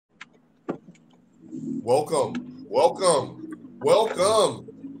Welcome, welcome, welcome.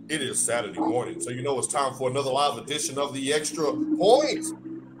 It is Saturday morning, so you know it's time for another live edition of the Extra Point.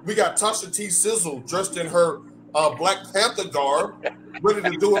 We got Tasha T. Sizzle dressed in her Black Panther garb, ready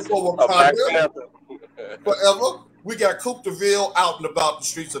to do it for Wakanda forever. We got Coop DeVille out and about the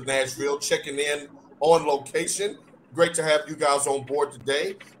streets of Nashville, checking in on location. Great to have you guys on board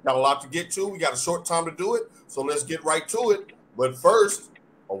today. Got a lot to get to. We got a short time to do it, so let's get right to it. But first,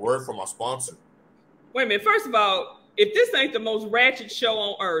 a word from our sponsor. Wait a minute. First of all, if this ain't the most ratchet show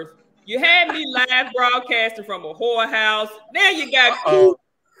on earth, you had me live broadcasting from a whorehouse. Now you got Coop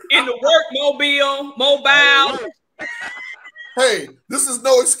in the mobile. Hey, this is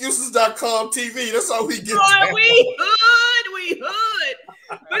noexcuses.com TV. That's how we get down. We hood.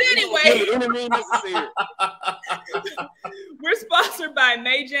 But anyway, we're sponsored by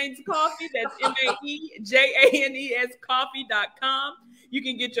May Jane's Coffee. That's MAEJANES coffee.com. You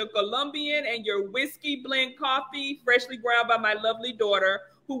can get your Colombian and your whiskey blend coffee, freshly ground by my lovely daughter,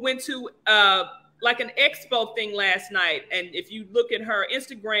 who went to like an expo thing last night. And if you look at her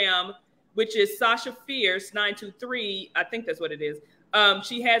Instagram, which is Sasha Fierce 923, I think that's what it is.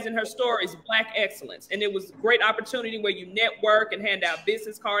 She has in her stories Black Excellence. And it was a great opportunity where you network and hand out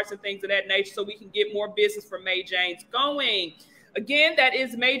business cards and things of that nature so we can get more business for May Jane's going. Again, that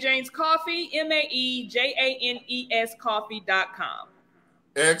is May Jane's Coffee, MAEJANES coffee.com.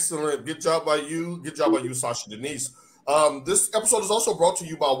 Excellent. Good job by you. Good job by you, Sasha Denise. This episode is also brought to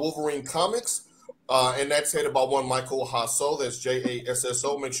you by Wolverine Comics, and that's headed by one Michael Hasso. That's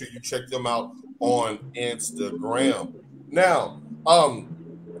JASSO. Make sure you check them out on Instagram. Now,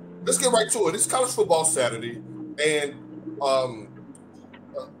 let's get right to it. It's College Football Saturday, and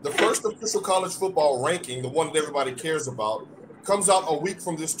the first official college football ranking, the one that everybody cares about, comes out a week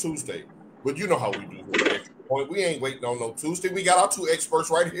from this Tuesday. But you know how we do here. We ain't waiting on no Tuesday. We got our two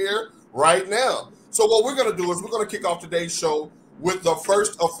experts right here, right now. So what we're going to do is we're going to kick off today's show with the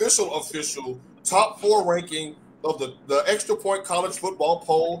first official top 4 ranking of the Extra Point College Football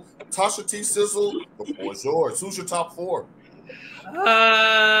Poll. Tasha T. Sizzle, the floor is yours. Who's your top 4?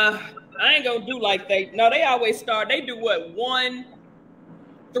 I ain't going to do like they always start. They do what? 1,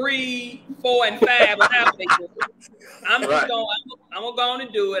 3, 4, and 5. They do. I'm gonna go on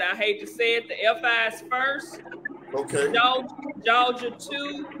and do it. I hate to say it. The FIs first. Okay. Georgia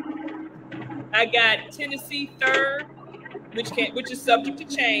 2. I got Tennessee 3rd, which is subject to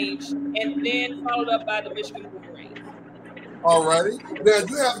change, and then followed up by the Michigan Wolverines. All righty. Now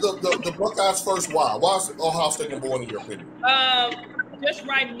you have the Buckeyes first. Why? Why is Ohio State number 1 in your opinion? Just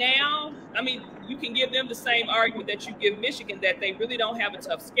right now, I mean, you can give them the same argument that you give Michigan, that they really don't have a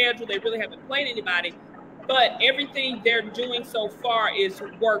tough schedule. They really haven't played anybody. But everything they're doing so far is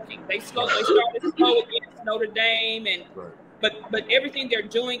working. They started slow against Notre Dame, but everything they're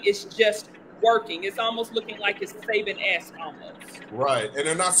doing is just working. It's almost looking like it's Saban-esque almost. Right, and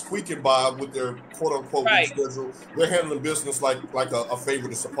they're not squeaking by with their quote-unquote schedule. They're handling business like a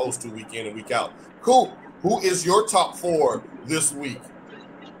favorite is supposed to, week in and week out. Cool. Who is your top 4 this week?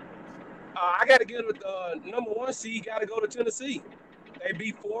 I got to get with number 1 seed. Got to go to Tennessee. They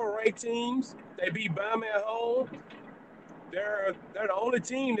beat 4 ranked teams. They beat Bama at home. They're the only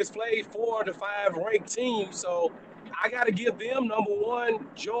team that's played 4 to 5 ranked teams. So I got to give them number 1,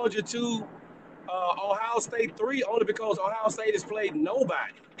 Georgia 2, Ohio State 3, only because Ohio State has played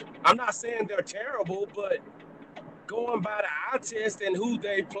nobody. I'm not saying they're terrible, but going by the eye test and who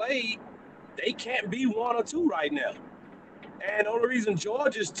they played, they can't be 1 or 2 right now. And the only reason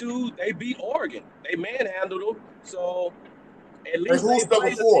Georgia's 2, they beat Oregon. They manhandled them. So at least who's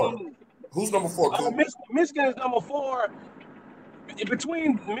number 4? Who's number 4? Michigan is number 4.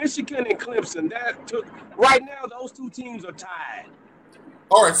 Between Michigan and Clemson, right now those 2 teams are tied.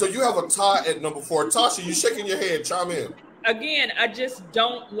 All right, so you have a tie at number 4. Tasha, you shaking your head. Chime in. Again, I just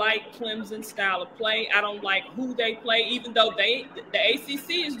don't like Clemson's style of play. I don't like who they play, even though the ACC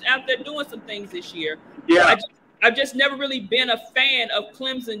is out there doing some things this year. Yeah. I've just never really been a fan of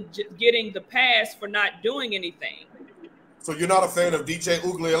Clemson getting the pass for not doing anything. So you're not a fan of DJ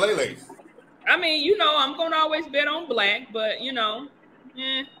Uiagalelei? I mean, I'm going to always bet on black, but, I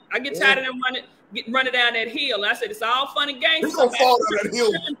get tired of them running down that hill. I said, it's all fun and games. He's going to fall down that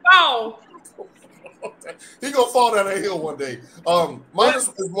hill. He's going to fall down that hill one day. Mine is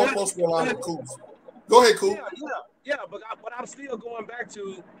more closely aligned with Coops. Go ahead, Coop. Yeah, but I'm still going back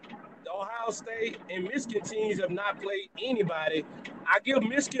to the Ohio State and Michigan teams have not played anybody. I give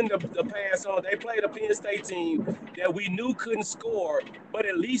Michigan the pass on. They played a Penn State team that we knew couldn't score, but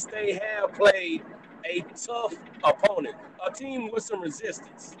at least they have played a tough opponent, a team with some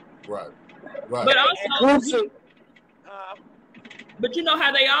resistance. Right. But also, But you know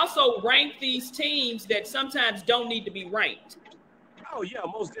how they also rank these teams that sometimes don't need to be ranked. Oh yeah,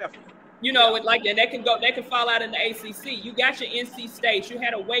 most definitely. You know, and they can fall out in the ACC. You got your NC State, you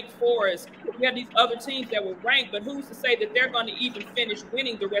had a Wake Forest, you have these other teams that were ranked, but who's to say that they're going to even finish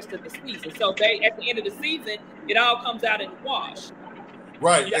winning the rest of the season? So they, at the end of the season, it all comes out in the wash.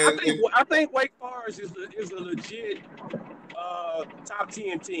 Right. Yeah, I think Wake Forest is a legit top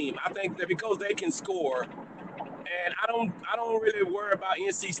 10 team. I think that because they can score, and I don't really worry about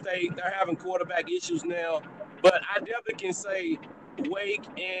NC State. They're having quarterback issues now, but I definitely can say Wake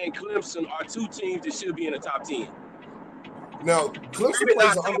and Clemson are two teams that should be in the top 10. Now, Clemson Maybe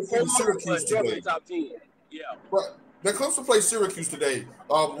plays not top undefeated 4, Syracuse but definitely today. top 10. Yeah. Right. Now, Clemson plays Syracuse today.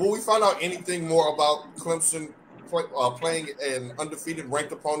 Will we find out anything more about Clemson playing an undefeated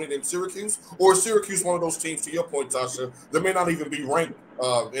ranked opponent in Syracuse? Or is Syracuse one of those teams, to your point, Tasha, that may not even be ranked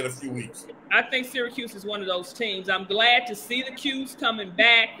in a few weeks? I think Syracuse is one of those teams. I'm glad to see the Cuse coming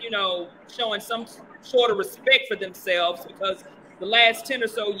back, you know, showing some sort of respect for themselves, because the last 10 or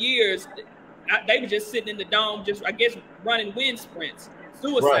so years, they were just sitting in the dome, just, I guess, running wind sprints.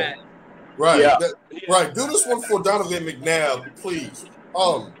 Suicide. Right. Yeah. Right. Do this one for Donovan McNabb, please.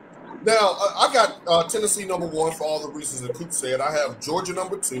 Now, I got Tennessee #1 for all the reasons that Coop said. I have Georgia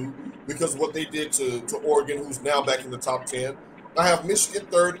 #2 because of what they did to Oregon, who's now back in the top 10. I have Michigan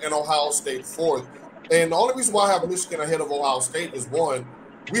 3rd and Ohio State 4th. And the only reason why I have Michigan ahead of Ohio State is, one,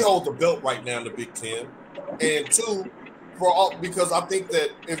 we hold the belt right now in the Big Ten. And two, because I think that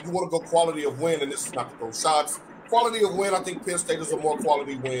if you want to go quality of win, and this is not to throw shots, quality of win, I think Penn State is a more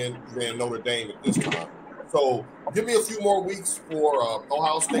quality win than Notre Dame at this time. So give me a few more weeks for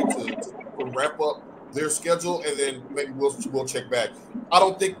Ohio State to wrap up their schedule, and then maybe we'll check back. I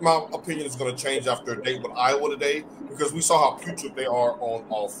don't think my opinion is going to change after a date with Iowa today, because we saw how putrid they are on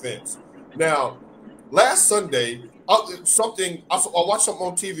offense. Now, last Sunday, I watched something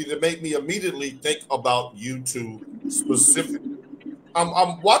on TV that made me immediately think about you two specifically.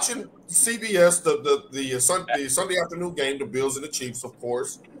 I'm watching CBS, the Sunday afternoon game, the Bills and the Chiefs, of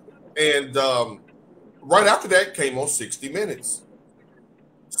course, and right after that came on 60 Minutes.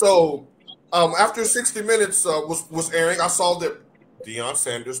 So after 60 Minutes was airing, I saw that Deion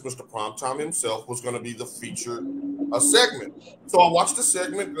Sanders, Mr. Primetime himself, was going to be the featured segment. So I watched the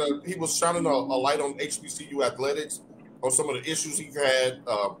segment. He was shining a light on HBCU athletics, on some of the issues he had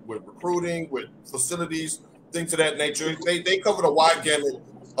with recruiting, with facilities, things of that nature. They covered a wide gamut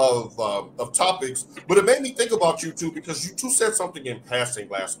of topics, but it made me think about you two, because you two said something in passing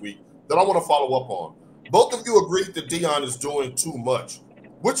last week that I want to follow up on. Both of you agreed that Deion is doing too much,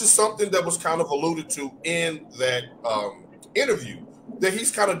 which is something that was kind of alluded to in that interview, that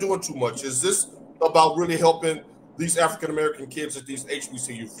he's kind of doing too much. Is this about really helping these African-American kids at these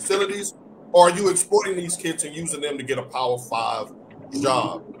HBCU facilities, or are you exploiting these kids and using them to get a Power 5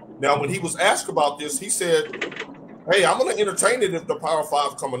 job? Now, when he was asked about this, he said, hey, I'm going to entertain it if the Power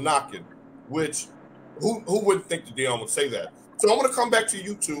 5 come a-knocking, which who wouldn't think that Deion would say that? So I'm going to come back to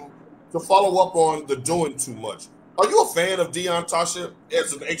you two to follow up on the doing too much. Are you a fan of Deion, Tasha,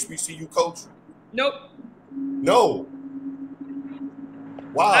 as an HBCU coach? Nope. No.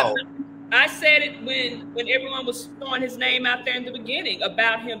 Wow. I said it when everyone was throwing his name out there in the beginning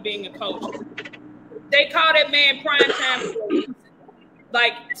about him being a coach. They call that man prime time.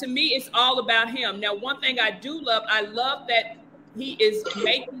 Like, to me, it's all about him. Now, one thing I love that he is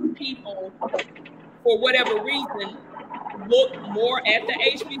making people, for whatever reason, look more at the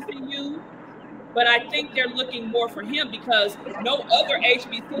HBCU. But I think they're looking more for him because no other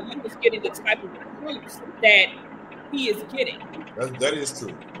HBCU is getting the type of recruits that he is getting. That is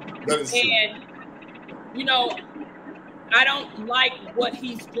true. That is true. And, you know, I don't like what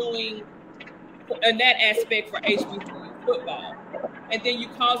he's doing in that aspect for HBCU football. And then you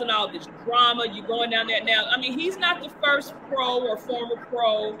causing all this drama. You going down there now. I mean, he's not the first pro or former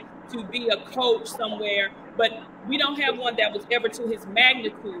pro to be a coach somewhere, but we don't have one that was ever to his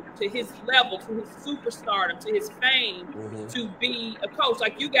magnitude, to his level, to his superstardom, to his fame, to be a coach.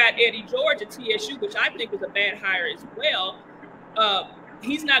 Like, you got Eddie George at TSU, which I think was a bad hire as well.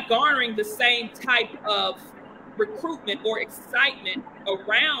 He's not garnering the same type of recruitment or excitement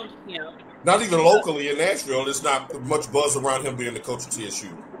around him. Not even locally in Nashville, there's not much buzz around him being the coach of TSU.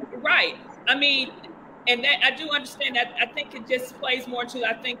 Right. I mean, and that I do understand that. I think it just plays more to,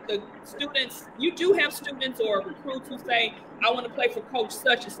 I think the students, you do have students or recruits who say, I want to play for coach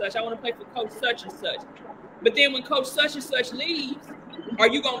such and such. I want to play for coach such and such. But then when coach such and such leaves, are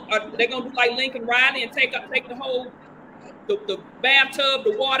they going to do like Lincoln Riley and take the the bathtub,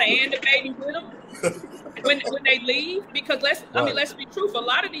 the water, and the baby with them when they leave. Because let's be truthful. A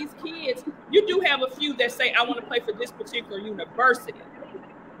lot of these kids, you do have a few that say, I want to play for this particular university,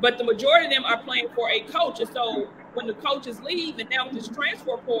 but the majority of them are playing for a coach. And so when the coaches leave, and now with this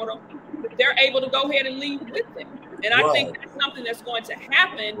transfer portal, they're able to go ahead and leave with them. And I think that's something that's going to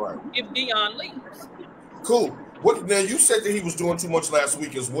happen if Deion leaves. Cool. Now you said that he was doing too much last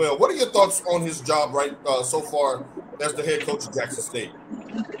week as well. What are your thoughts on his job so far as the head coach of Jackson State?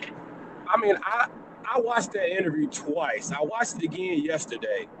 I mean, I watched that interview twice. I watched it again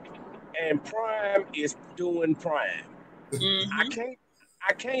yesterday, and Prime is doing Prime. Mm-hmm.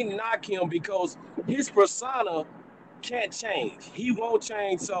 I can't knock him because his persona can't change. He won't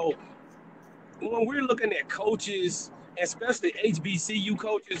change. So when we're looking at coaches, especially HBCU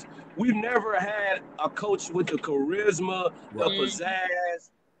coaches, we've never had a coach with the charisma, the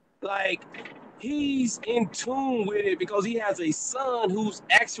pizzazz. Like, he's in tune with it because he has a son who's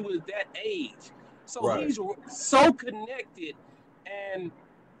actually that age. So he's so connected. And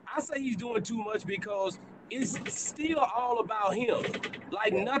I say he's doing too much because it's still all about him.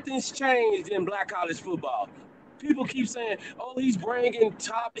 Like, nothing's changed in black college football. People keep saying, oh, he's bringing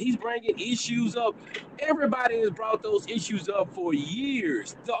issues up. Everybody has brought those issues up for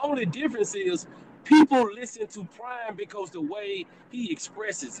years. The only difference is people listen to Prime because the way he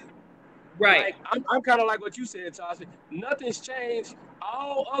expresses it. Right. Like, I'm kind of like what you said, Tasha. Nothing's changed.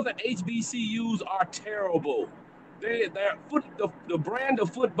 All other HBCUs are terrible. The brand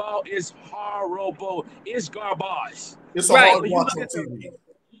of football is horrible. It's garbage. It's hard to watch on TV.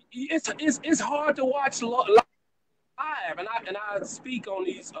 It's hard to watch live, and I speak on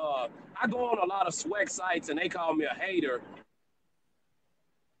these. I go on a lot of swag sites, and they call me a hater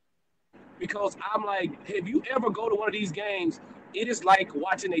because I'm like, if you ever go to one of these games, it is like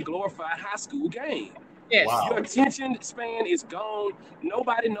watching a glorified high school game. Yes. Wow. Your attention span is gone.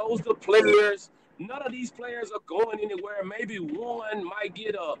 Nobody knows the players. None of these players are going anywhere. Maybe one might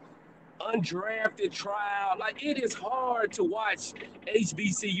get a undrafted trial. Like, it is hard to watch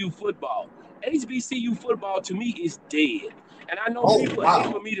HBCU football. HBCU football to me is dead. And I know people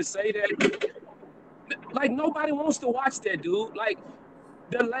hate for me to say that. Like, nobody wants to watch that, dude. Like,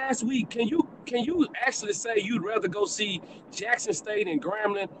 the last week, can you actually say you'd rather go see Jackson State and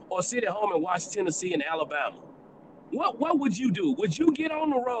Grambling or sit at home and watch Tennessee and Alabama? What would you do? Would you get on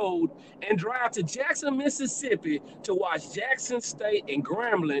the road and drive to Jackson, Mississippi to watch Jackson State and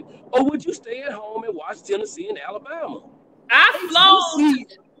Grambling, or would you stay at home and watch Tennessee and Alabama? I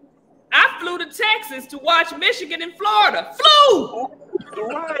flew to Texas to watch Michigan and Florida. Flew!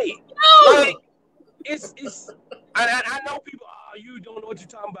 Right. Flew! Like, I know people, you don't know what you're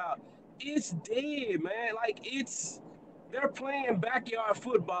talking about. It's dead, man. Like, they're playing backyard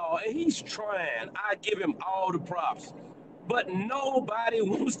football, and he's trying. I give him all the props. But nobody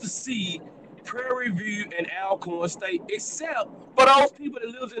wants to see Prairie View and Alcorn State except for those people that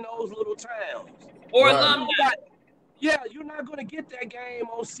live in those little towns. Or alumni. Yeah, you're not going to get that game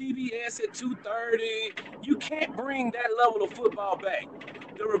on CBS at 2:30. You can't bring that level of football back.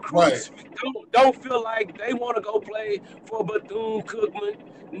 The recruits don't feel like they want to go play for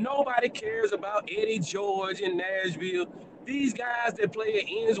Bethune-Cookman. Nobody cares about Eddie George in Nashville. These guys that play at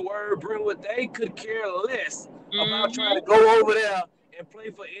Innsworth, Brentwood, they could care less about trying to go over there and play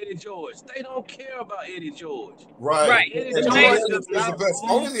for Eddie George. They don't care about Eddie George. Right. Eddie And George is the best.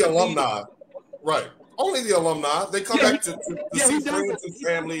 Only the alumni. Right. Only the alumni. They come back to see friends and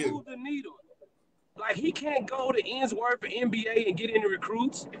family. The needle. Like, he can't go to Innsworth for NBA and get any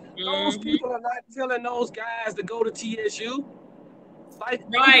recruits. Those people are not telling those guys to go to TSU. Like,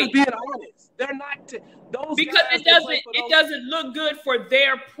 just being honest, they're not those because guys it doesn't look good for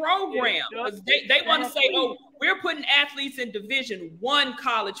their program. They want to say, oh, we're putting athletes in Division I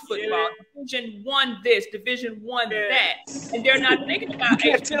college football, Division I this, Division I that, and they're not thinking about. You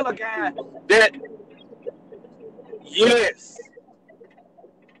can't tell a guy that. Yes.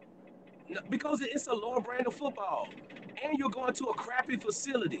 Because it's a lower brand of football, and you're going to a crappy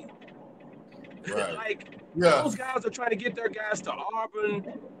facility. Right. Those guys are trying to get their guys to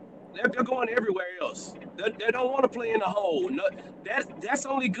Auburn. They're going everywhere else. They don't want to play in the hole. No, that's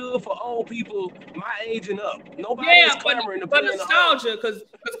only good for old people my age and up. Nobody is clamoring to play in the hole. But nostalgia, because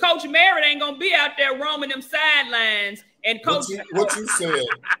Coach Merritt ain't gonna be out there roaming them sidelines, and Coach what you said,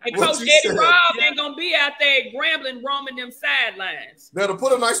 and Coach Eddie Robb ain't gonna be out there Grambling roaming them sidelines. Now, to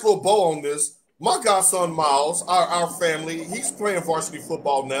put a nice little bow on this, my godson Miles, our family, he's playing varsity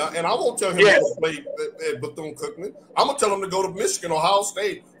football now, and I won't tell him to play at Bethune-Cookman. I'm gonna tell him to go to Michigan, Ohio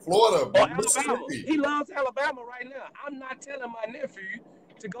State, Florida, Mississippi. He loves Alabama right now. I'm not telling my nephew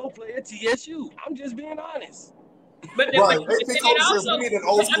to go play at TSU. I'm just being honest. But Right. but AP it coach says also, we need an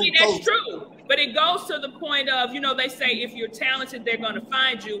old I school mean, that's coach. true. But it goes to the point of, they say if you're talented, they're going to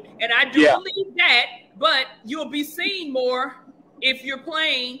find you. And I do Yeah. believe that, but you'll be seen more if you're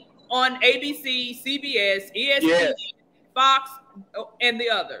playing on ABC, CBS, ESPN, Yes. Fox, and the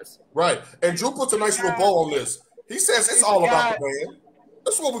others. Right. And Drew puts a nice little bow on this. He says it's all about the man.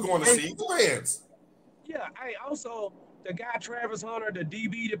 That's what we're going to see. Go hands. Yeah. Hey, also, the guy Travis Hunter, the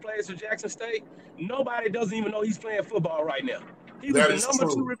DB that plays for Jackson State, nobody doesn't even know he's playing football right now. He was That the is number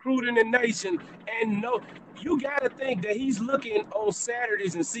true. 2 recruit in the nation, and you got to think that he's looking on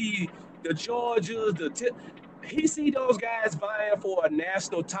Saturdays and see the Georgias, he see those guys vying for a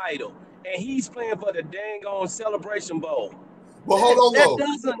national title, and he's playing for the dang on Celebration Bowl. But hold on, That though.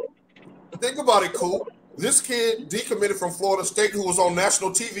 doesn't. Think about it, Coop. This kid decommitted from Florida State, who was on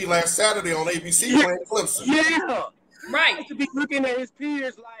national TV last Saturday on ABC playing Clemson. Yeah. Right. To be looking at his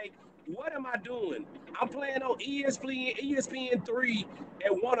peers like, what am I doing? I'm playing on ESPN 3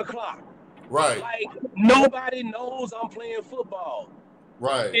 at 1 o'clock. Right. Like, nobody knows I'm playing football.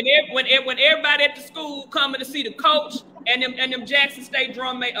 Right. And when everybody at the school coming to see the coach and them Jackson State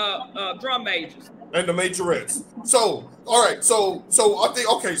drum majors. And the majorettes. So, all right. So I think,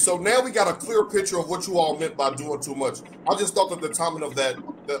 okay, so now we got a clear picture of what you all meant by doing too much. I just thought that the timing of that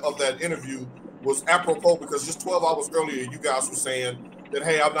interview was apropos because just 12 hours earlier, you guys were saying that,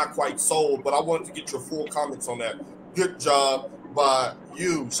 hey, I'm not quite sold, but I wanted to get your full comments on that. Good job by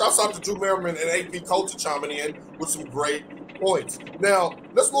you. Shouts out to Drew Merriman and AP Culture chiming in with some great points. Now,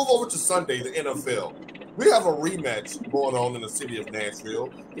 let's move over to Sunday, the NFL. We have a rematch going on in the city of Nashville.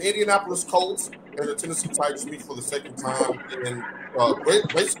 The Indianapolis Colts and the Tennessee Titans meet for the second time in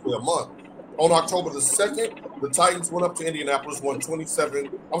basically a month. On October the 2nd, the Titans went up to Indianapolis, won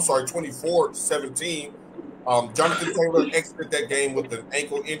 24-17. Jonathan Taylor exited that game with an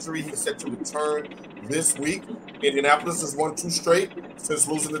ankle injury. He's set to return this week. Indianapolis has won 2 straight since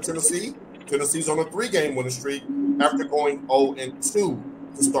losing to Tennessee. Tennessee's on a 3-game winning streak after going 0-2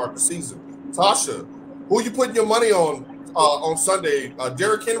 to start the season. Tasha, who are you putting your money on Sunday?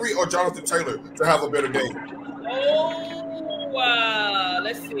 Derrick Henry or Jonathan Taylor to have a better game?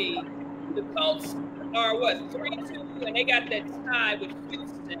 Let's see. The Colts are 3-2, and they got that tie with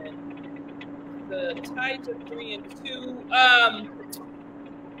Houston. The Titans are 3-2.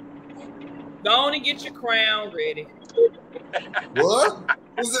 Go on and get your crown ready. What?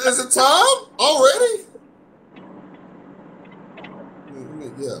 Is it time already?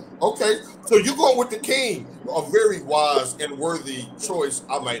 Yeah. Okay. So you're going with the king. A very wise and worthy choice,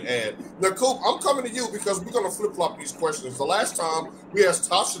 I might add. Now, Coop, I'm coming to you because we're going to flip-flop these questions. The last time we asked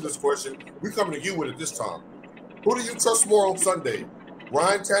Tasha this question, we're coming to you with it this time. Who do you trust more on Sunday?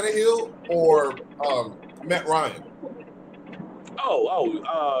 Ryan Tannehill or Matt Ryan?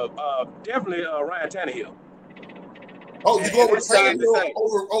 Definitely Ryan Tannehill. Oh, you're going with Tannehill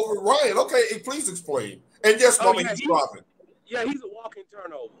over Ryan. Okay, please explain. And yes, Mama, he's driving. Yeah, he's a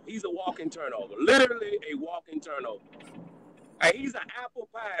walking turnover. Literally a walking turnover. Hey, he's an apple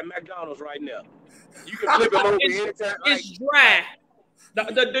pie at McDonald's right now. You can flip him over anytime. It's dry.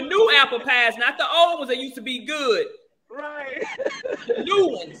 The new apple pies, not the old ones that used to be good. Right. The new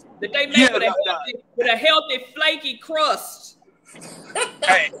ones that they make with a healthy, flaky crust.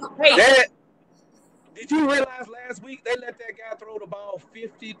 Hey. Did you realize last week they let that guy throw the ball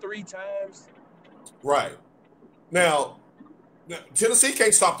 53 times? Right. Now, Tennessee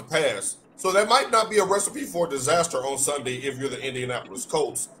can't stop the pass, so that might not be a recipe for disaster on Sunday if you're the Indianapolis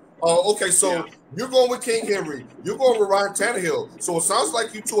Colts. Okay, so you're going with King Henry. You're going with Ryan Tannehill. So it sounds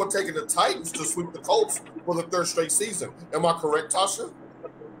like you two are taking the Titans to sweep the Colts for the 3rd straight season. Am I correct, Tasha?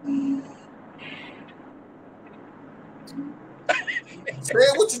 Say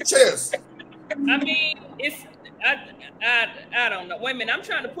it with your chest. I mean, I don't know. Wait a minute, I'm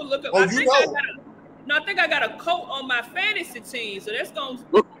trying to look up. Oh, I think I got a coat on my fantasy team, so that's going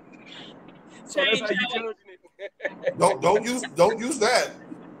to change. Don't use that.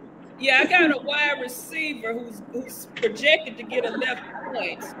 Yeah, I got a wide receiver who's projected to get 11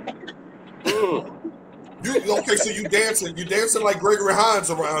 points. Okay, so you dancing like Gregory Hines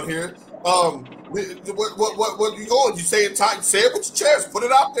around here. What you going? You say it tight. Say it with your chest. Put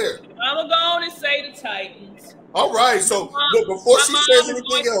it out there. I'm gonna go on and say the Titans. All right. So before she says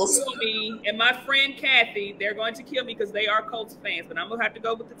anything else, me and my friend Kathy, they're going to kill me because they are Colts fans, but I'm gonna have to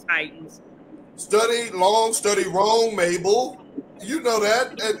go with the Titans. Study long, study wrong, Mabel. You know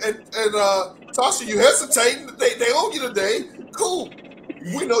that. And Tasha, you hesitating. They own you today. Cool.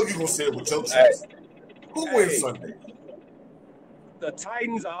 We know you're gonna say it with your chest. Who wins Sunday? The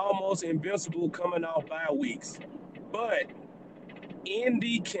Titans are almost invincible coming off bye weeks, but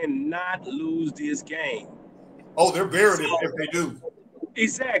Indy cannot lose this game. Oh, they're buried if they do.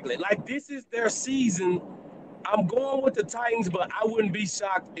 Exactly. Like, this is their season. I'm going with the Titans, but I wouldn't be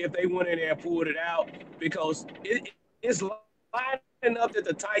shocked if they went in there and pulled it out because it's lining up that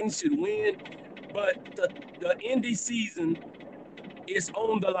the Titans should win, but the Indy season is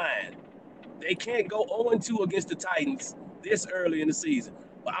on the line. They can't go 0-2 against the Titans this early in the season.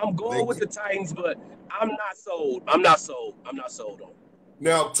 But I'm going with the Titans, but I'm not sold. I'm not sold on it.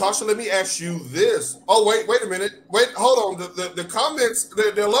 Now, Tasha, let me ask you this. Oh, wait a minute. Wait, hold on. The comments,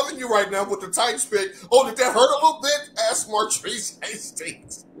 they're loving you right now with the Titans pick. Oh, did that hurt a little bit? Ask Martrice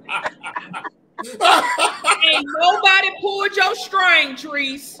Hastings. Ain't nobody pulled your string,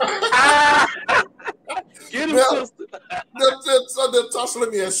 Treese. Get him, sister. Tasha, let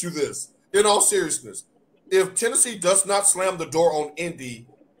me ask you this. In all seriousness, if Tennessee does not slam the door on Indy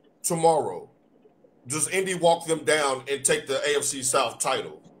tomorrow, does Indy walk them down and take the AFC South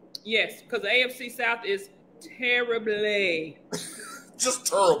title? Yes, because the AFC South is terribly. Just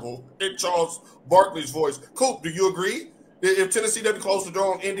terrible in Charles Barkley's voice. Coop, do you agree? If Tennessee doesn't close the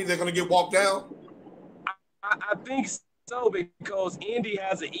door on Indy, they're going to get walked down? I think so because Indy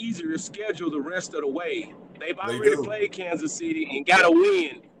has an easier schedule the rest of the way. They've already played Kansas City and got a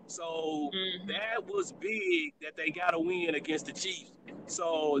win. So that was big that they got a win against the Chiefs.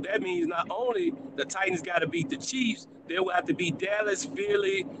 So that means not only the Titans got to beat the Chiefs, they will have to beat Dallas,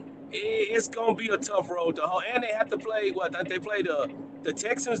 Philly. It's going to be a tough road to haul. And they have to play, they play the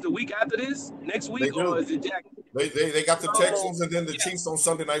Texans the week after this, next week, or is it Jack? They got the Texans and then the Chiefs on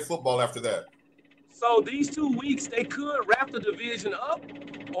Sunday Night Football after that. So these 2 weeks, they could wrap the division up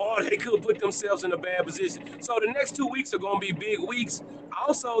or they could put themselves in a bad position. So the next 2 weeks are going to be big weeks.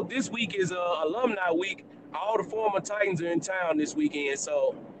 Also, this week is alumni week. All the former Titans are in town this weekend.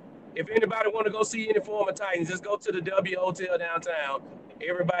 So if anybody want to go see any former Titans, just go to the W Hotel downtown.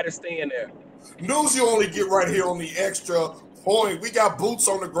 Everybody's staying there. News you only get right here on the Extra Point. We got boots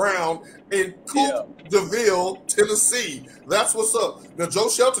on the ground in DeVille, Tennessee. That's what's up. Now, Joe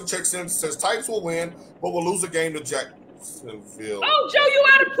Shelton checks in and says Titans will win, but will lose a game to Jacksonville. Oh, Joe, you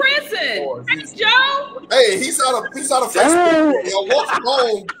out of prison. Thanks, Joe. Hey, he's out of Facebook. Welcome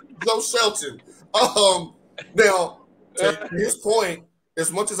home, Joe Shelton. Now, to his point,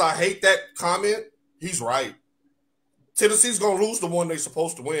 as much as I hate that comment, he's right. Tennessee's going to lose the one they're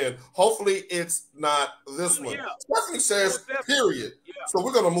supposed to win. Hopefully, it's not this one. Stephanie says, period. So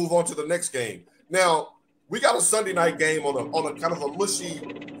we're going to move on to the next game. Now, we got a Sunday night game on a kind of a mushy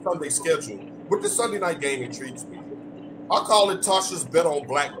Sunday schedule. But the Sunday night game intrigues me. I call it Tasha's Bet on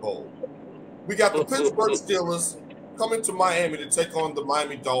Black Bowl. We got the Pittsburgh Steelers coming to Miami to take on the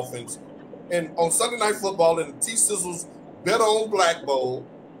Miami Dolphins. And on Sunday Night Football in the T-Sizzles Bet on Black Bowl,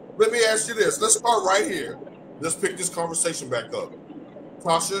 let me ask you this. Let's start right here. Let's pick this conversation back up.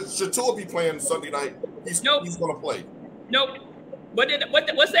 Tasha, should Tua be playing Sunday night? He's going to play. Nope.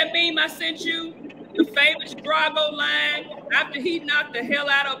 What's that meme I sent you? The famous Drago line after he knocked the hell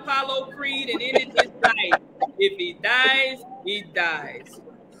out of Apollo Creed and ended his life. If he dies, he dies.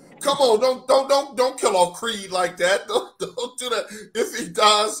 Come on, don't kill off Creed like that. Don't do that. If he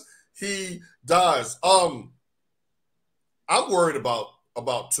dies, he dies. I'm worried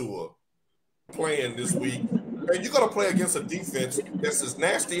about Tua playing this week. And you're going to play against a defense that's as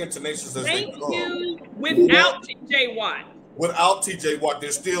nasty and tenacious as they come. Thank you. Without T.J. Watt. Without T.J. Watt,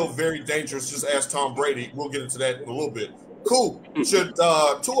 they're still very dangerous. Just ask Tom Brady. We'll get into that in a little bit. Cool. Should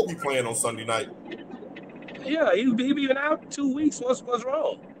Tua be playing on Sunday night? Yeah, he been out 2 weeks. What's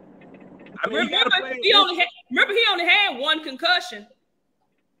wrong? I mean, he only had one concussion.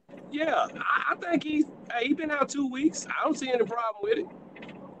 Yeah, I think he's been out 2 weeks. I don't see any problem with it.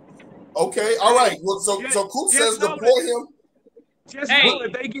 Okay, all right. Well, so Coop says deploy him. Just know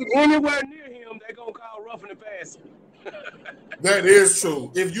if they get anywhere near him, they're gonna call roughing the passer. That is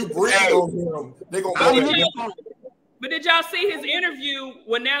true. If you breathe on him, they're gonna. But did y'all see his interview?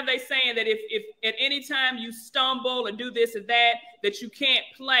 Well, now they saying that if at any time you stumble and do this or that you can't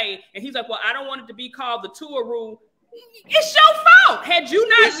play. And he's like, well, I don't want it to be called the Tua rule. It's your fault. Had you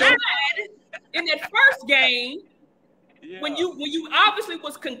not lied in that first game, when you obviously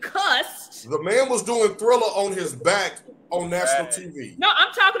was concussed. The man was doing Thriller on his back on national TV. No,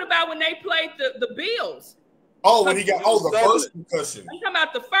 I'm talking about when they played the Bills. Oh, when he got the first concussion. I'm talking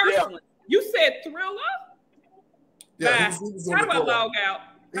about the first one. You said Thriller? Yeah, he was How do I log out?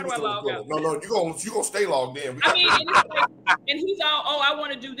 How do I log out? No, you're gonna stay logged in. I mean, and, it's like, and he's all, I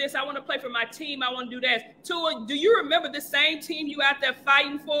want to do this. I want to play for my team. I want to do that. Tua, do you remember the same team you out there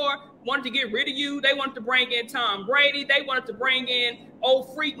fighting for wanted to get rid of you? They wanted to bring in Tom Brady. They wanted to bring in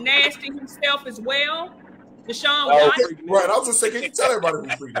old freak Nasty himself as well. Deshaun Oh, Watson. Right. I was just saying, can you tell everybody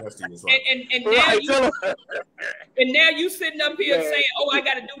who Freak Nasty is? Right? And now you sitting up here Yeah. saying, "Oh, I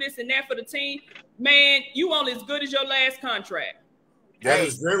got to do this and that for the team." Man, you only as good as your last contract. That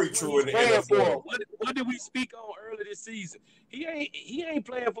is very true in the NFL. What did we speak on earlier this season? He ain't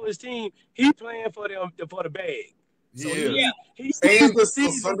playing for his team. He playing for the bag. So Yeah. He And the the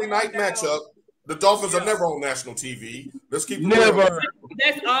season Sunday night right now. matchup. The Dolphins are never on national TV. Let's keep it Never. real.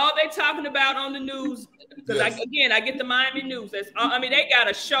 That's all they talking about on the news. Because Yes. I get the Miami news. That's all, I mean, they got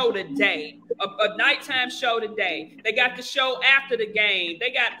a show today, a nighttime show today. They got the show after the game.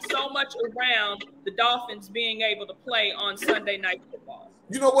 They got so much around the Dolphins being able to play on Sunday Night Football.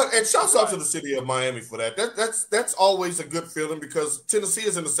 You know what? And shouts out to the city of Miami for that. That's always a good feeling because Tennessee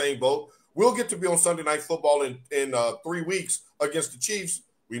is in the same boat. We'll get to be on Sunday Night Football in 3 weeks against the Chiefs.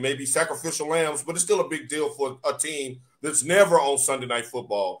 We may be sacrificial lambs, but it's still a big deal for a team that's never on Sunday Night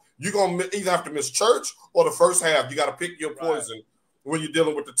Football. You're going to either have to miss church or the first half. You got to pick your poison when you're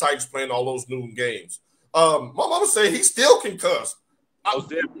dealing with the Titans playing all those noon games. My mama say he still concussed. I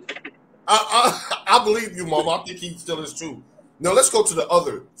believe you, Mama. I think he still is too. Now, let's go to the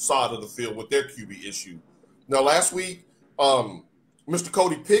other side of the field with their QB issue. Now, last week, Mr.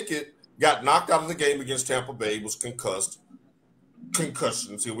 Cody Pickett got knocked out of the game against Tampa Bay, was concussed.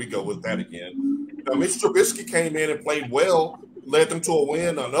 Concussions, here we go with that again. Now, Mr. Trubisky came in and played well, led them to a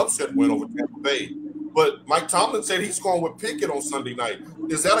win, an upset win over Tampa Bay. But Mike Tomlin said he's going with Pickett on Sunday night.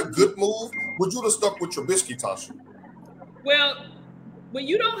 Is that a good move? Would you have stuck with Trubisky, Tasha? Well, when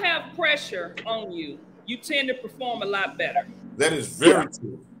you don't have pressure on you, you tend to perform a lot better. That is very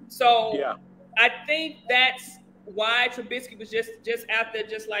true. So I think that's why Trubisky was just out there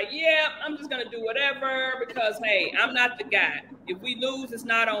just like, yeah, I'm just going to do whatever because, hey, I'm not the guy. If we lose, it's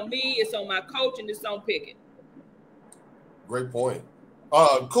not on me. It's on my coach and it's on Pickett. Great point.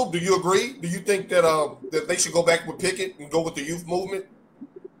 Coop, do you agree? Do you think that that they should go back with Pickett and go with the youth movement?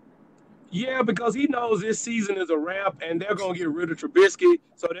 Yeah, because he knows this season is a wrap and they're going to get rid of Trubisky.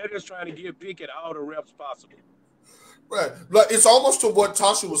 So they're just trying to give Pickett all the reps possible. Right. Like, it's almost to what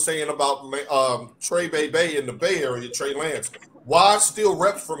Tasha was saying about Trey Bay in the Bay Area, Trey Lance. Why steal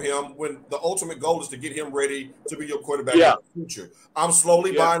reps from him when the ultimate goal is to get him ready to be your quarterback in the future? I'm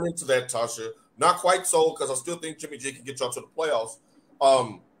slowly buying into that, Tasha. Not quite so, because I still think Jimmy G can get y'all to the playoffs.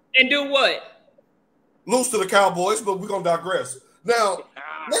 And do what? Lose to the Cowboys, but we're going to digress. Now,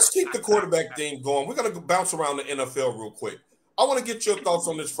 let's keep the quarterback thing going. We're going to bounce around the NFL real quick. I want to get your thoughts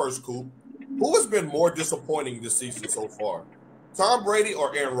on this first, Coop. Who has been more disappointing this season so far? Tom Brady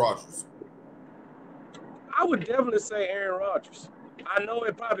or Aaron Rodgers? I would definitely say Aaron Rodgers. I know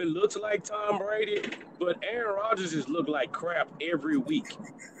it probably looks like Tom Brady, but Aaron Rodgers has looked like crap every week.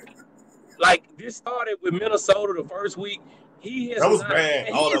 Like, this started with Minnesota the first week. That was bad.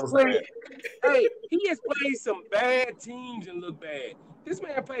 Hey, he has played some bad teams and looked bad. This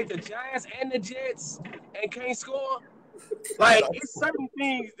man played the Giants and the Jets and can't score. Like, it's certain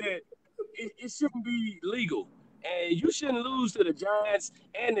things that it shouldn't be legal. And you shouldn't lose to the Giants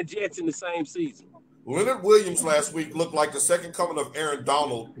and the Jets in the same season. Leonard Williams last week looked like the second coming of Aaron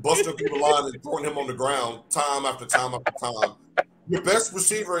Donald, busting through the line and throwing him on the ground time after time after time. Your best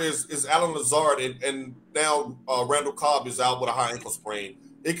receiver is Alan Lazard, and now Randall Cobb is out with a high ankle sprain.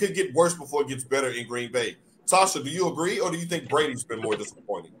 It could get worse before it gets better in Green Bay. Tasha, do you agree, or do you think Brady's been more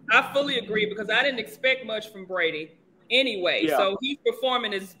disappointing? I fully agree because I didn't expect much from Brady anyway. Yeah. So he's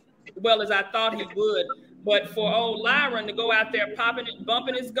performing as well as I thought he would. But for old Lyron to go out there popping and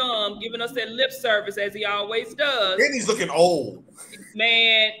bumping his gum, giving us that lip service as he always does. And he's looking old.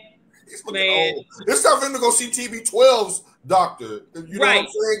 Man. He's looking old. It's time for him to go see TB12's doctor. You know what I'm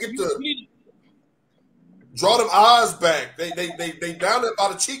saying? Get the draw them eyes back. They down there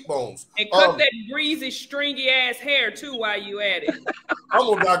by the cheekbones. And cut that greasy, stringy ass hair too while you at it. I'm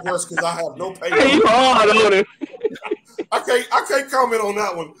gonna digress because I have no patience. Hey, you hard on it. I can't comment on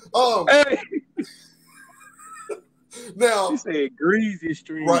that one. Now she said greasy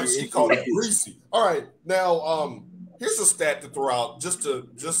stringy. Right, she called it greasy. All right, now here's a stat to throw out just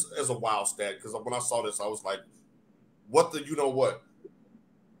as a wild stat because when I saw this, I was like, "What the you know what?"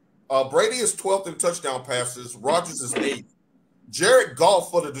 Brady is 12th in touchdown passes. Rodgers is 8th. Jared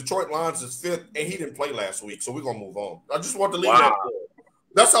Goff for the Detroit Lions is 5th, and he didn't play last week, so we're gonna move on. I just want to leave that there.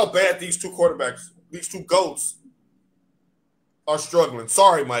 That's how bad these two quarterbacks, these two GOATs, are struggling.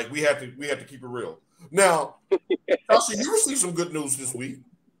 Sorry, Mike, we had to keep it real. Now, Tasha, you received some good news this week.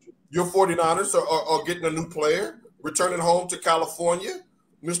 Your 49ers are getting a new player, returning home to California.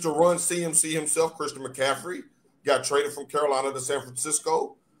 Mr. Run CMC himself, Christian McCaffrey, got traded from Carolina to San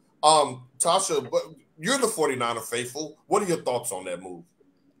Francisco. Tasha, you're the 49er faithful. What are your thoughts on that move?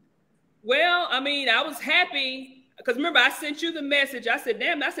 Well, I mean, I was happy because remember I sent you the message. I said,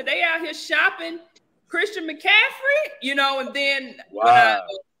 "Damn!" I said they out here shopping Christian McCaffrey, and then when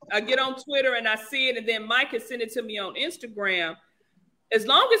I get on Twitter and I see it, and then Mike has sent it to me on Instagram. As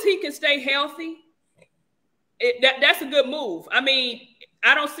long as he can stay healthy, that's a good move. I mean,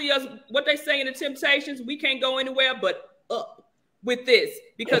 I don't see us, what they say in the Temptations, we can't go anywhere but up with this.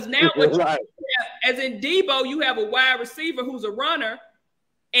 Because now, what you have, as in Debo, you have a wide receiver who's a runner,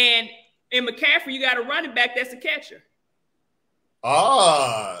 and in McCaffrey, you got a running back that's a catcher.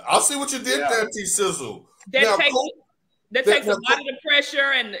 I see what you did there, T-Sizzle. That takes a lot of the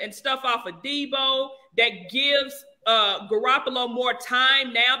pressure and stuff off of Debo. That gives Garoppolo more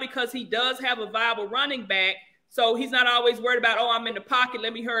time now because he does have a viable running back. So he's not always worried about, I'm in the pocket,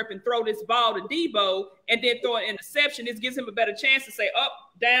 let me hurry up and throw this ball to Debo and then throw an interception. This gives him a better chance to say, up,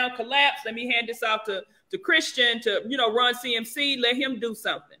 down, collapse. Let me hand this off to Christian to, run CMC. Let him do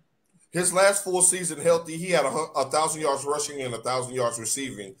something. His last full season healthy, he had 1,000 yards rushing and 1,000 yards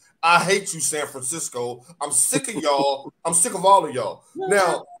receiving. I hate you, San Francisco. I'm sick of y'all. I'm sick of all of y'all.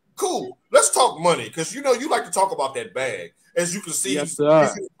 Now, cool. Let's talk money because, you like to talk about that bag. As you can see, his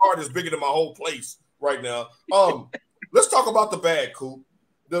card is bigger than my whole place right now. Let's talk about the bag, Coop.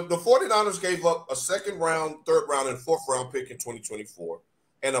 The 49ers gave up a second round, third round, and fourth round pick in 2024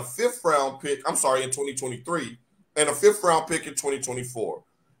 and a fifth round pick, in 2023, and a fifth round pick in 2024.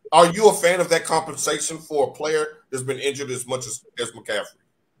 Are you a fan of that compensation for a player that's been injured as much as McCaffrey?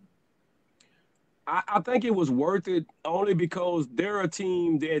 I think it was worth it only because they're a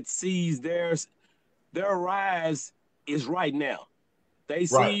team that sees their rise is right now. They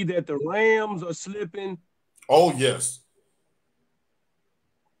see that the Rams are slipping. Oh, yes.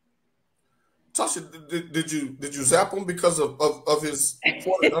 Tasha, did you zap him because of his?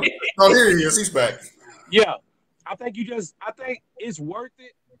 Oh, here he is. He's back. Yeah, I think it's worth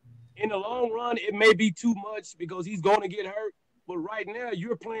it. In the long run, it may be too much because he's going to get hurt. But right now,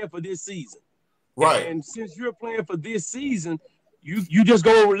 you're playing for this season. Right. And since you're playing for this season, you just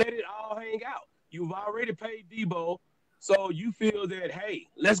go let it all hang out. You've already paid Debo. So you feel that, hey,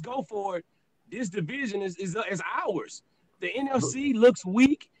 let's go for it. This division is ours. The NFC looks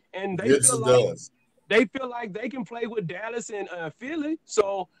weak, and they feel like they can play with Dallas and Philly.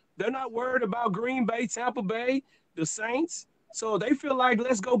 So they're not worried about Green Bay, Tampa Bay, the Saints. So they feel like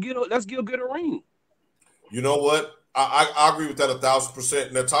let's go get a ring. You know what? I agree with that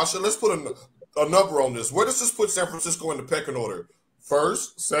 1,000%. Natasha, let's put a number on this. Where does this put San Francisco in the pecking order?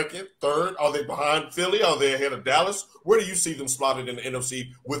 First, second, third? Are they behind Philly? Are they ahead of Dallas? Where do you see them slotted in the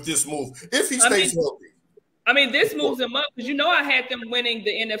NFC with this move if he stays healthy? This moves them up because I had them winning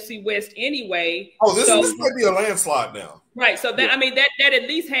the NFC West anyway. Oh, this might be a landslide now. Right. So that that at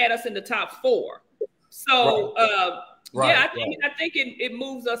least had us in the top 4. So I think it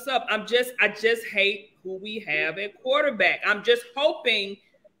moves us up. I just hate who we have at quarterback. I'm just hoping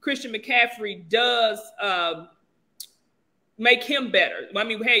Christian McCaffrey does make him better. I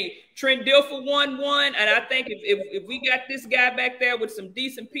mean, hey, Trent Dilfer won one, and I think if we got this guy back there with some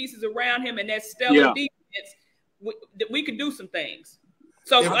decent pieces around him and that stellar defense, we could do some things.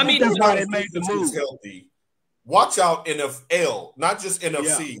 So if that's why they made the move. Healthy. Watch out NFL, not just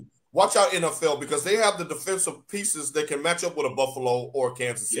NFC. Yeah. Watch out NFL because they have the defensive pieces that can match up with a Buffalo or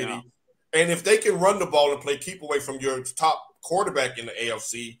Kansas City. Yeah. And if they can run the ball and play keep away from your top quarterback in the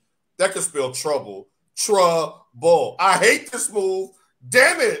AFC, that could spell trouble. Trouble. I hate this move.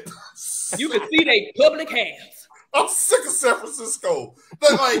 Damn it. You can see they public hands. I'm sick of San Francisco.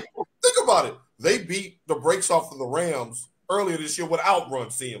 Think about it. They beat the brakes off of the Rams earlier this year without run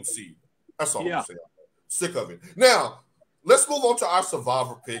CMC. That's all I'm saying. Sick of it. Now, let's move on to our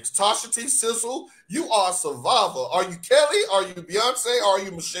survivor picks. Tasha T. Sizzle, you are a survivor. Are you Kelly? Are you Beyonce? Or are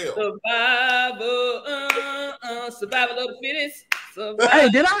you Michelle? Survival of the fittest. Hey,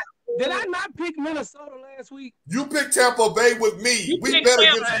 did I not pick Minnesota last week? You picked Tampa Bay with me. We bet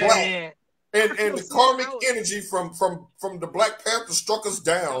against Black. And the karmic energy from the Black Panther struck us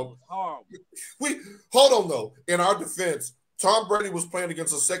down. Hold on though. In our defense, Tom Brady was playing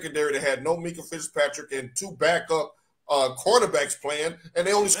against a secondary that had no Minka Fitzpatrick and 2 backup cornerbacks playing, and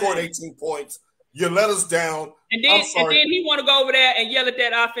they only scored 18 points. You let us down. And then he want to go over there and yell at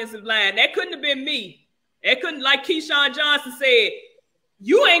that offensive line. That couldn't have been me. That couldn't, like Keyshawn Johnson said,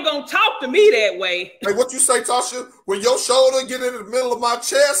 you ain't gonna talk to me that way. Hey, what you say, Tasha? When your shoulder get in the middle of my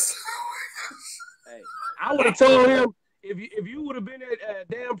chest? Hey, I would have told him if you would have been at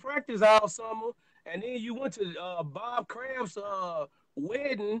damn practice all summer, and then you went to Bob Kraft's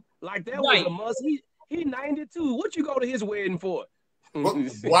wedding, like that was a must. He 92. What you go to his wedding for?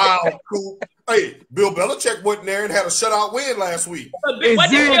 Wow, cool. Hey, Bill Belichick went there and had a shutout win last week. What did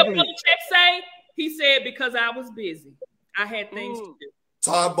Bill Belichick say? He said, because I was busy. I had things to do.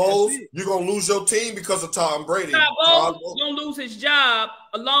 Todd Bowles, you're going to lose your team because of Tom Brady. Todd Bowles going to lose his job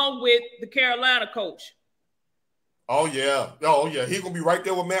along with the Carolina coach. Oh, yeah. He's going to be right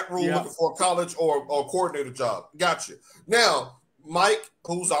there with Matt Rule looking for a college or coordinator job. Gotcha. Now, Mike,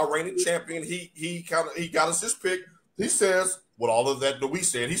 who's our reigning champion, he got us his pick. He says, with all of that we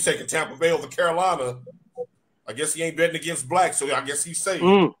said, he's taking Tampa Bay over Carolina. I guess he ain't betting against black, so I guess he's safe.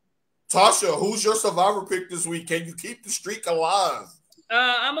 Tasha, who's your survivor pick this week? Can you keep the streak alive?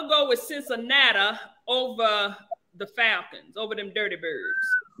 I'm going to go with Cincinnati over the Falcons, over them Dirty Birds.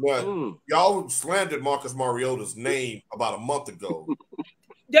 But y'all slandered Marcus Mariota's name about a month ago.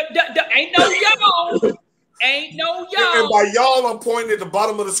 Ain't no y'all. Ain't no y'all. And by y'all, I'm pointing at the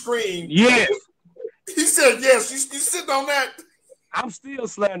bottom of the screen. Yes. He said yes. You sitting on that? I'm still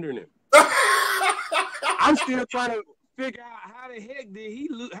slandering him. I'm still trying to figure out how the heck did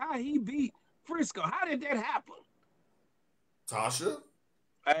how he beat Frisco. How did that happen? Tasha?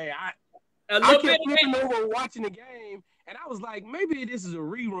 Hey, I kept flipping over watching the game, and I was like, maybe this is a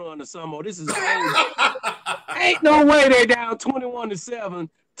rerun or something, or this is ain't no way they're down 21-7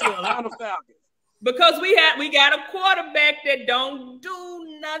 to Atlanta Falcons. Because we got a quarterback that don't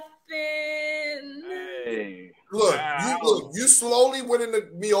do nothing. Hey, look, you slowly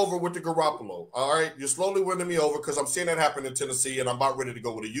winning me over with the Garoppolo. All right, you're slowly winning me over because I'm seeing that happen in Tennessee, and I'm about ready to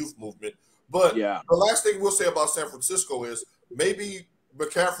go with a youth movement. But the last thing we'll say about San Francisco is maybe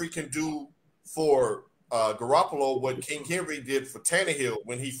McCaffrey can do for Garoppolo what King Henry did for Tannehill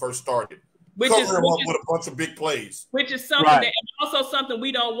when he first started. Cover him up with a bunch of big plays. Which is something that, and also something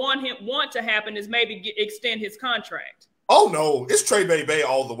we don't want to happen is maybe extend his contract. Oh, no. It's Trey Bay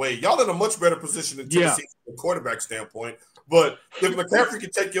all the way. Y'all in a much better position than Tennessee from a quarterback standpoint. But if McCaffrey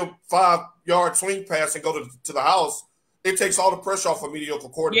can take your 5-yard swing pass and go to the house, it takes all the pressure off a mediocre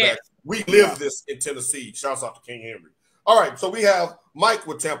quarterback. Yeah. We live this in Tennessee. Shouts out to King Henry. All right, so we have Mike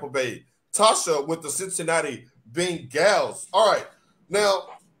with Tampa Bay, Tasha with the Cincinnati Bengals. All right, now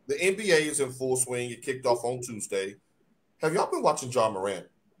the NBA is in full swing. It kicked off on Tuesday. Have y'all been watching John Morant?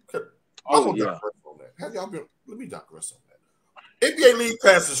 I'm gonna digress on that. Have y'all been? Let me digress on that. NBA League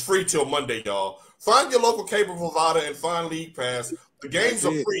Pass is free till Monday, y'all. Find your local cable provider and find League Pass. The games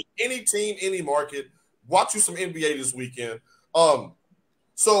are free. Any team, any market. Watch you some NBA this weekend.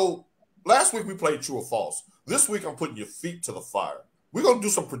 So last week we played True or False. This week I'm putting your feet to the fire. We're gonna do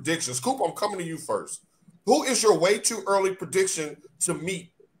some predictions. Coop, I'm coming to you first. Who is your way too early prediction to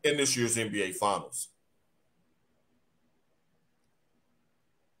meet in this year's NBA Finals?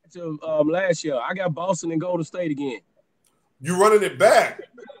 Last year, I got Boston and Golden State again. You running it back?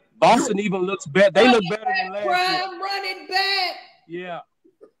 Boston even looks better. They look better than last year. Run it back. Yeah,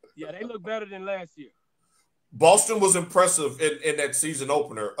 they look better than last year. Boston was impressive in that season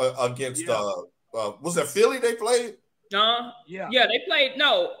opener against was that Philly they played? They played.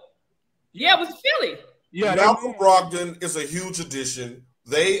 No, it was Philly. Yeah, Malcolm Brogdon is a huge addition.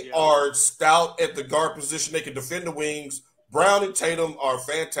 They are stout at the guard position. They can defend the wings. Brown and Tatum are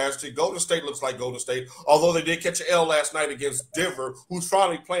fantastic. Golden State looks like Golden State, although they did catch an L last night against Denver, who's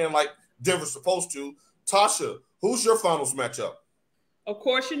finally playing like Denver's supposed to. Tasha, who's your finals matchup? Of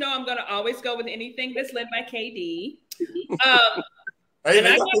course, you know I'm going to always go with anything that's led by KD. Hey, they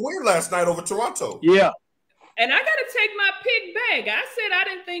got the win last night over Toronto. Yeah. And I got to take my pick back. I said I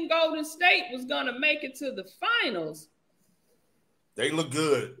didn't think Golden State was going to make it to the finals. They look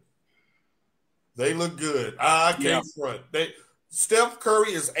good. I can't front. Steph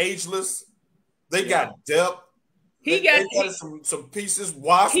Curry is ageless. They got depth. They got some pieces.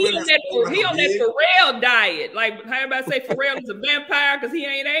 Wiseman he on that Pharrell diet. Like how everybody say Pharrell is a vampire because he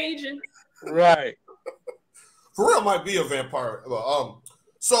ain't aging. Right. Pharrell might be a vampire.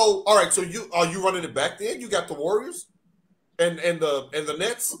 So all right. So are you running it back then? You got the Warriors and the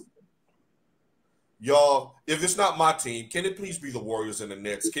Nets. Y'all, if it's not my team, can it please be the Warriors and the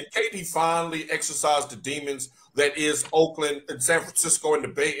Nets? Can KD finally exercise the demons that is Oakland and San Francisco and the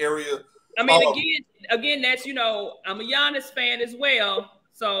Bay Area? I mean, again, that's, I'm a Giannis fan as well.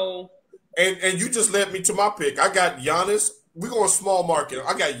 So, and you just led me to my pick. I got Giannis. We're going small market.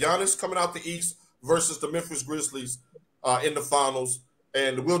 I got Giannis coming out the East versus the Memphis Grizzlies in the finals,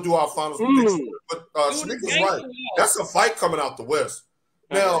 and we'll do our finals prediction. But Shanique is right. That's a fight coming out the West.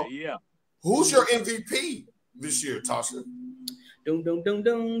 Now, who's your MVP this year, Tasha? Dum dum dum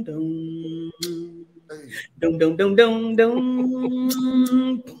dum dum. Dum dum dum dum dum.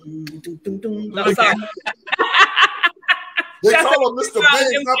 No, sorry. They call her Mr.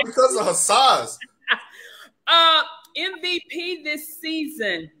 Big not because of her size. MVP this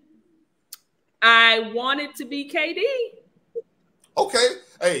season, I want it to be KD. Okay.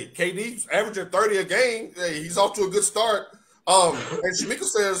 Hey, KD's averaging 30 a game. Hey, he's off to a good start. And Shamika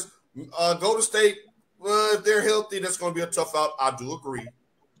says, Golden State, if they're healthy, that's going to be a tough out. I do agree.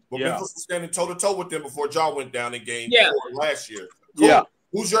 But Memphis was standing toe-to-toe with them before Ja went down in game 4 last year. Cool. Yeah.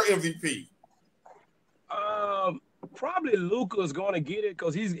 Who's your MVP? Probably Luka's going to get it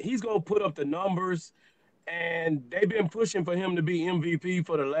because he's going to put up the numbers. And they've been pushing for him to be MVP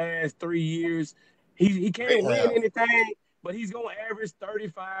for the last 3 years. He can't win anything, but he's going to average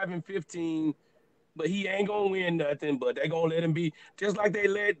 35 and 15. But he ain't going to win nothing, but they're going to let him be. Just like they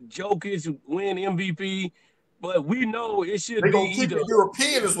let Jokic win MVP. But we know it should be keep it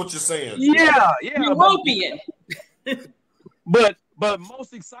European is what you're saying. Yeah. European. But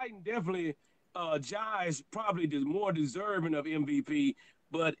most exciting, definitely, Ja is probably the more deserving of MVP.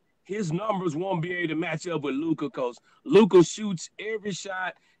 But his numbers won't be able to match up with Luka because Luka shoots every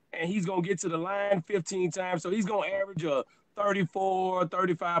shot, and he's going to get to the line 15 times. So he's going to average 34,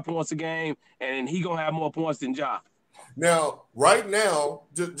 35 points a game, and he's going to have more points than Ja. Now, right now,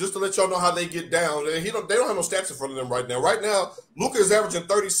 just to let y'all know how they get down, they don't have no stats in front of them right now. Right now, Luka is averaging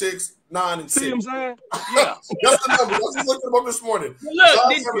 36, 9, and 6. See what I'm saying? Yeah. That's the number. That's just looking up this morning.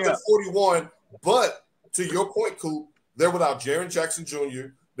 John's averaging 41, but to your point, Coop, they're without Jaren Jackson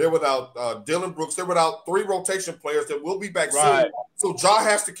Jr., they're without Dylan Brooks. They're without 3 rotation players that will be back soon. So Ja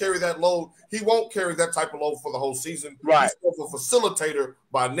has to carry that load. He won't carry that type of load for the whole season. Right. He's more of a facilitator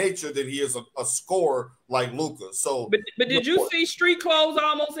by nature than he is a scorer like Luka. So, but did you see street clothes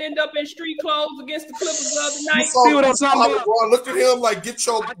almost end up in street clothes against the Clippers the other night? See what I'm talking about? LeBron looked at him like, get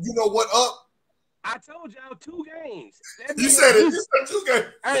your, you know what up. I told y'all 2 games. You said it. You said 2 games.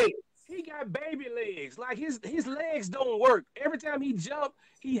 Hey, he got baby legs. Like his legs don't work. Every time he jump,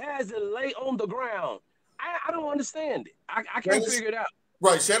 he has to lay on the ground. I don't understand it. I can't figure it out.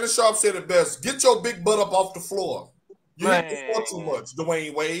 Right. Shannon Sharp said it best. Get your big butt up off the floor. You ain't score too much,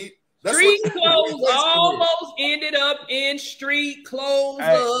 Dwayne Wade. Street clothes almost ended up in street clothes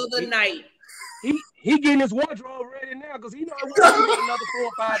the other night. He getting his wardrobe ready now because he know he won't get another 4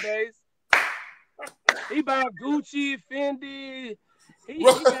 or 5 days. He buying Gucci, Fendi. He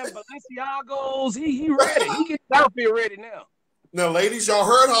got Balenciagos. He ready. He get his outfit ready now. Now, ladies, y'all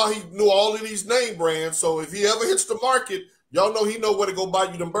heard how he knew all of these name brands. So if he ever hits the market, y'all know he know where to go buy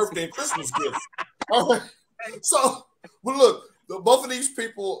you them birthday and Christmas gifts. All right. So, but look, both of these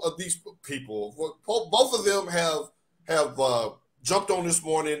people, both of them have jumped on this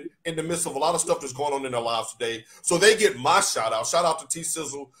morning in the midst of a lot of stuff that's going on in their lives today. So they get my shout out. Shout out to T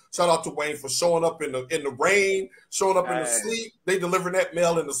Sizzle. Shout out to Wayne for showing up in the rain, showing up in the sleet. They delivering that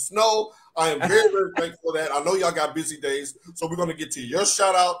mail in the snow. I am very, very thankful for that. I know y'all got busy days, so we're going to get to your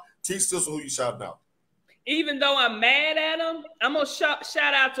shout out. T Sizzle, who you shouting out? Even though I'm mad at him, I'm going to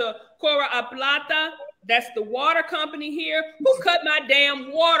shout out to Cora Aplata. That's the water company here who cut my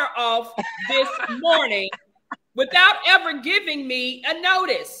damn water off this morning without ever giving me a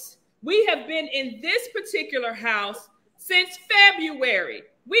notice. We have been in this particular house since February.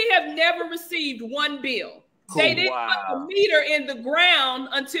 We have never received one bill. Cool. They didn't put the meter in the ground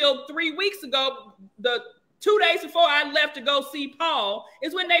until 3 weeks ago. The 2 days before I left to go see Paul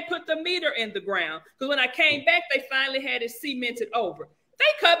is when they put the meter in the ground. Because when I came back, they finally had it cemented over. They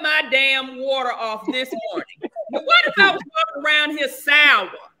cut my damn water off this morning. But what if I was walking around here sour?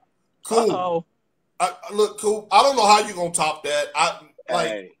 Cool. Look, Cool. I don't know how you're going to top that.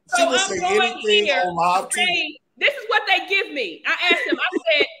 She will say anything on live TV. This is what they give me. I asked him,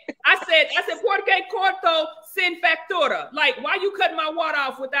 I said, ¿Por qué corto sin factura? Like, why you cutting my water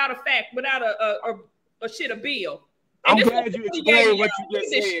off without a bill? I'm glad you explained what you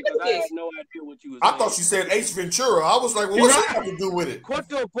just said because I had no idea what you was saying. I thought she said Ace Ventura. I was like, well, what's that have to do with it?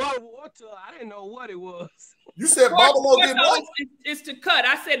 Corto por water. I didn't know what it was. You said Babalo did what? It's to cut.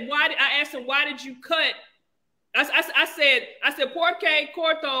 I said, I asked him, why did you cut? I said, ¿Por qué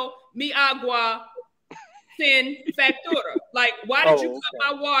corto mi agua sin factura? Like, why did you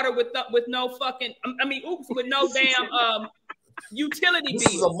cut my water with no fucking, with no damn utility bill?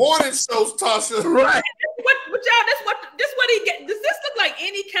 This is a morning show, Tasha. Right. This what he get. Does this look like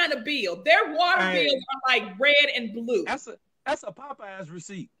any kind of bill? Their water bills are like red and blue. That's a Popeye's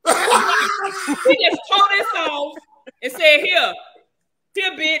receipt. He just tore this off and said, Here,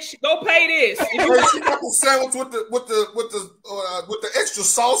 bitch, go pay this. She got the sandwich with the extra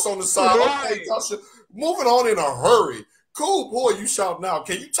sauce on the side. Right. Okay, Tasha, moving on in a hurry. Cool, boy, you shouting out.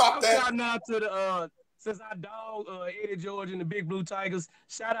 Can you top that? Shouting out to the since I dog Eddie George and the Big Blue Tigers.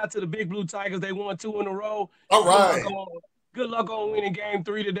 Shout out to the Big Blue Tigers. They won 2 in a row. All right. Good luck on winning game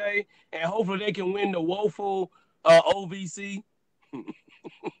 3 today, and hopefully they can win the woeful OVC.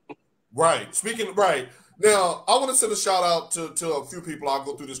 Right. Speaking right. Now, I want to send a shout out to a few people. I'll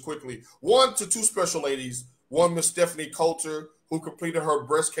go through this quickly. One to two special ladies. One, Miss Stephanie Coulter, who completed her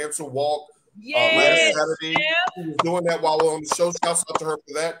breast cancer walk last Saturday. She was doing that while we're on the show. Shouts out to her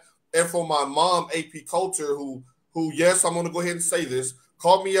for that. And for my mom, AP Coulter, who yes, I'm going to go ahead and say this,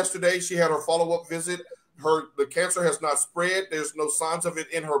 called me yesterday. She had her follow-up visit. The cancer has not spread. There's no signs of it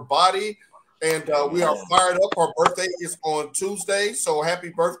in her body. And we are fired up. Her birthday is on Tuesday. So happy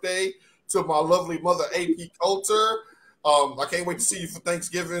birthday to my lovely mother, AP Coulter. I can't wait to see you for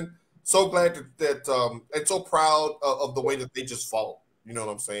Thanksgiving. So glad that and so proud of the way that they just fought. You know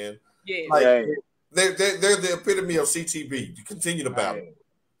what I'm saying? Yeah. Like, they're the epitome of CTB. To continue to battle.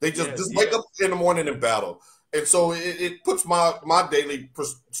 They just wake up in the morning and battle. And so it puts my daily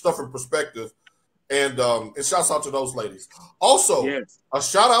stuff in perspective. And shouts out to those ladies. Also, a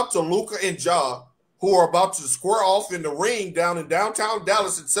shout out to Luca and Ja, who are about to square off in the ring down in downtown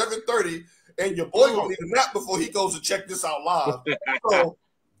Dallas at 7:30. And your boy gonna need a nap before he goes to check this out live. So,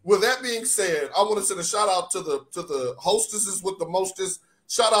 with that being said, I want to send a shout out to the hostesses with the mostest.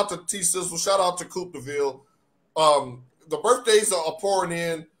 Shout out to T Sizzle. Shout out to Coupe DeVille. The birthdays are pouring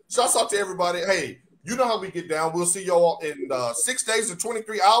in. Shouts out to everybody. Hey, you know how we get down. We'll see y'all in 6 days and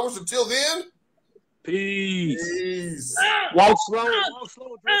 23 hours. Until then. Peace. Walk slow, drink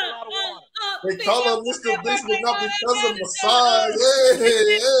a lot of water. They call him Mr. Beast, but not because of Massage.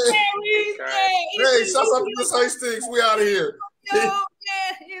 Hey, shout out to Miss Hastings. We out of here.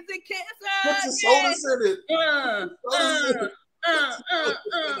 Is it cancer? Put your shoulders in it.